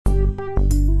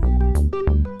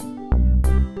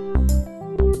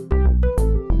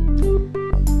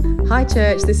Hi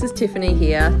church, this is Tiffany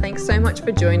here. Thanks so much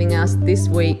for joining us this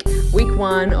week, week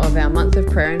 1 of our month of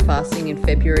prayer and fasting in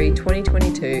February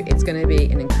 2022. It's going to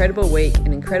be an incredible week,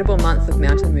 an incredible month of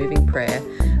mountain moving prayer.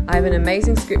 I have an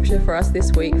amazing scripture for us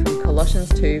this week from Colossians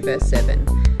 2 verse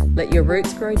 7. Let your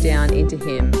roots grow down into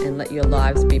Him and let your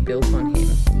lives be built on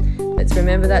Him. Let's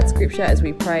remember that scripture as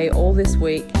we pray all this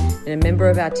week, and a member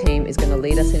of our team is going to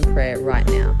lead us in prayer right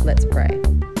now. Let's pray.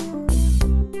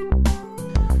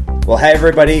 Well, hey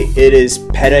everybody, it is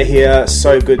Petter here.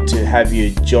 So good to have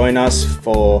you join us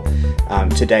for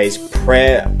today's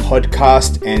prayer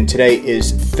podcast. And today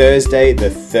is Thursday, the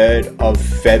 3rd of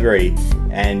February.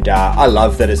 And I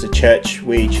love that as a church,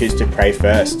 we choose to pray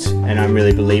first. And I'm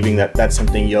really believing that that's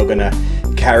something you're going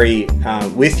to carry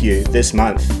with you this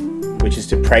month, which is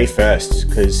to pray first.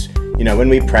 Because, you know, when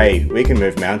we pray, we can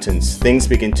move mountains. Things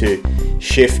begin to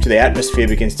shift, the atmosphere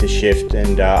begins to shift,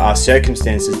 and our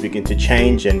circumstances begin to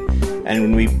change. And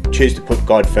when we choose to put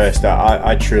God first,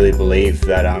 I truly believe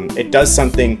that it does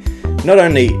something not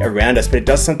only around us, but it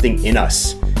does something in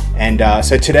us. And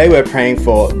so today we're praying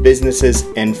for businesses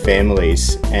and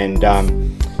families. And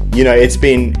you know, it's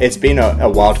been a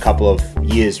wild couple of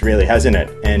years, really, hasn't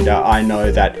it? And I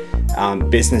know that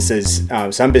businesses,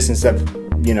 some businesses have,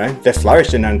 you know, they've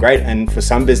flourished and done great. And for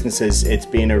some businesses, it's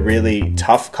been a really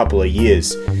tough couple of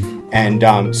years.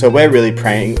 And so we're really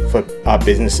praying for our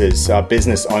businesses, our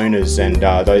business owners, and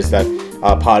those that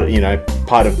are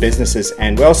part of businesses.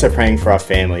 And we're also praying for our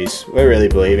families. We're really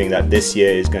believing that this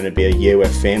year is going to be a year where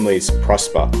families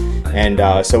prosper.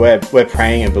 And so we're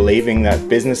praying and believing that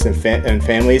business and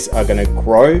families are going to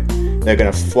grow. They're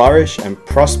going to flourish and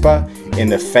prosper in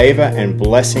the favor and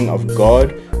blessing of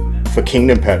God for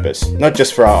kingdom purpose, not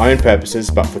just for our own purposes,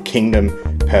 but for kingdom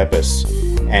purpose.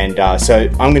 And so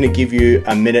I'm going to give you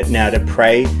a minute now to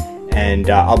pray, and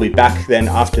I'll be back then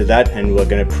after that, and we're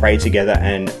going to pray together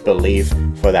and believe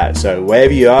for that. So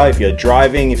wherever you are, if you're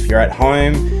driving, if you're at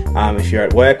home, if you're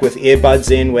at work with earbuds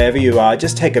in, wherever you are,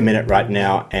 just take a minute right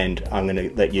now, and I'm going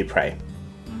to let you pray.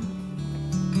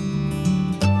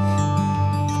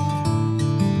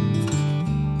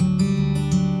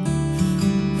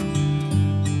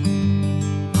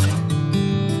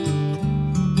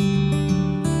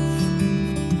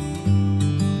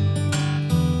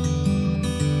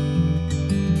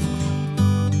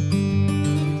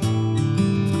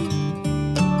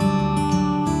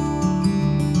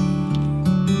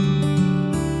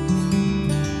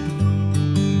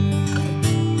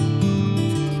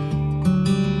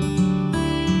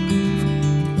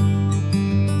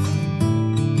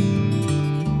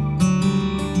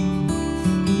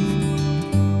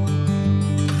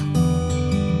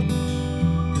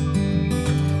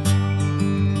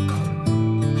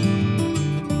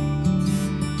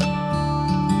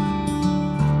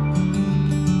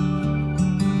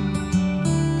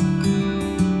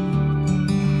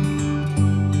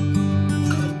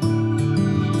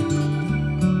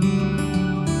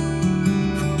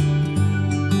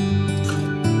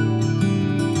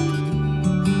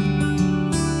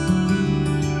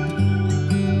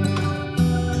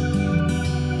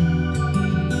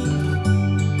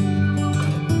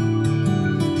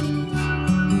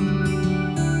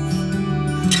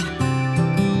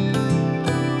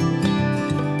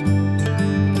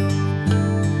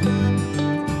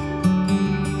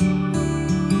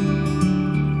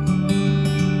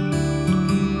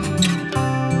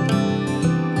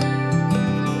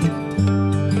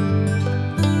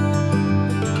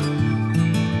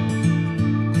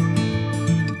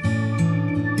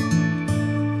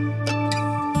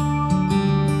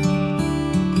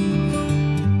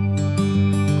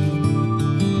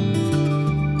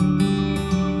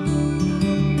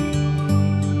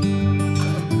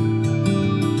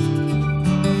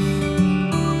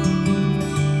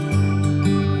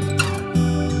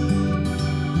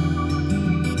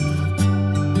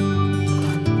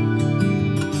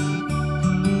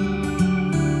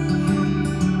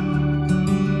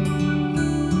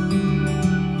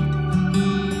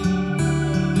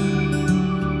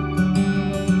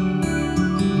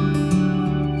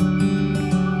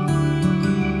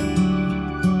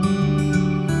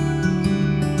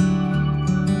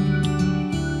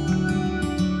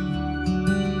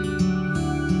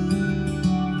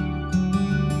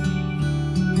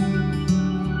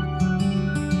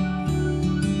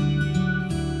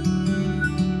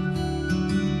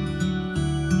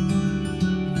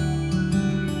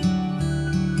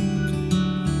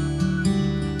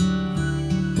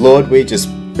 Lord, we just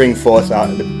bring forth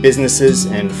the businesses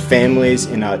and families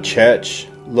in our church.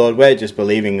 Lord, we're just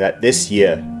believing that this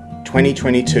year,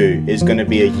 2022, is going to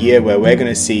be a year where we're going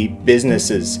to see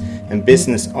businesses and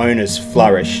business owners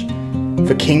flourish.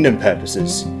 for kingdom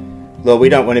purposes. Lord, we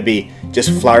don't want to be just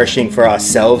flourishing for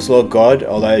ourselves, Lord God,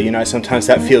 although, sometimes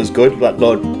that feels good, but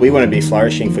Lord, we want to be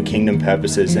flourishing for kingdom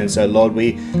purposes. And so, Lord,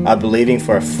 we are believing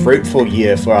for a fruitful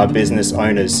year for our business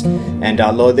owners. And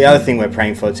Lord, the other thing we're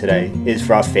praying for today is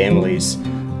for our families.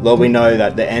 Lord, we know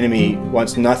that the enemy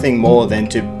wants nothing more than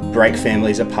to break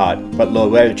families apart. But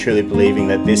Lord, we're truly believing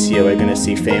that this year we're going to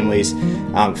see families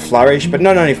flourish, but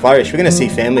not only flourish, we're going to see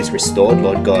families restored,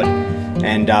 Lord God.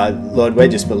 And Lord, we're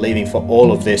just believing for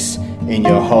all of this in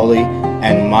your holy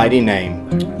and mighty name.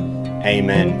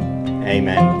 Amen.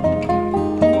 Amen.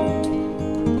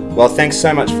 Well, thanks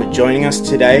so much for joining us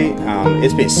today.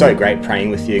 It's been so great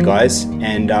praying with you guys.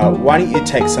 And why don't you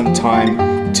take some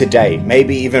time today,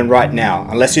 maybe even right now.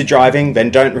 Unless you're driving,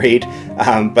 then don't read.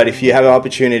 But if you have an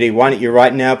opportunity, why don't you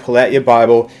right now pull out your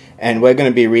Bible, and we're going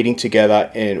to be reading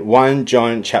together in 1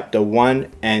 John chapter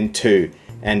 1 and 2.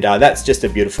 And that's just a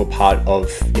beautiful part of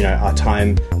our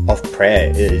time of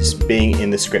prayer, is being in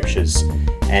the scriptures.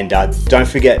 And don't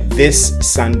forget, this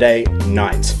Sunday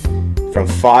night from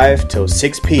 5 till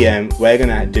 6 p.m. we're going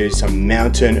to do some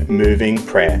mountain moving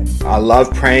prayer. I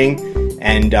love praying,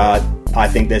 and I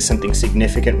think there's something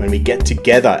significant when we get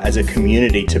together as a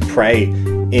community to pray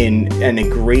in and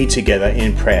agree together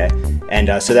in prayer.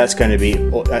 And so that's going to be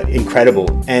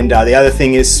incredible. And the other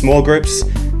thing is small groups.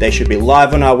 They should be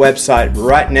live on our website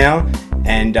right now.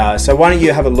 And so why don't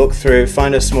you have a look through,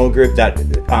 find a small group that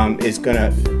is going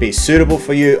to be suitable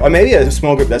for you, or maybe a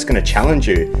small group that's going to challenge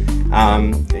you.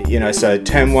 So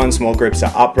Term 1 small groups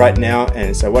are up right now.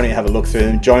 And so why don't you have a look through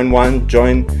them? Join 1,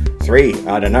 join 3,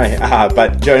 I don't know.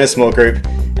 But join a small group,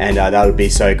 and that would be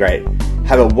so great.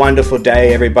 Have a wonderful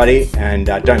day, everybody. And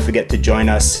don't forget to join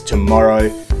us tomorrow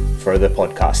for the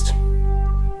podcast.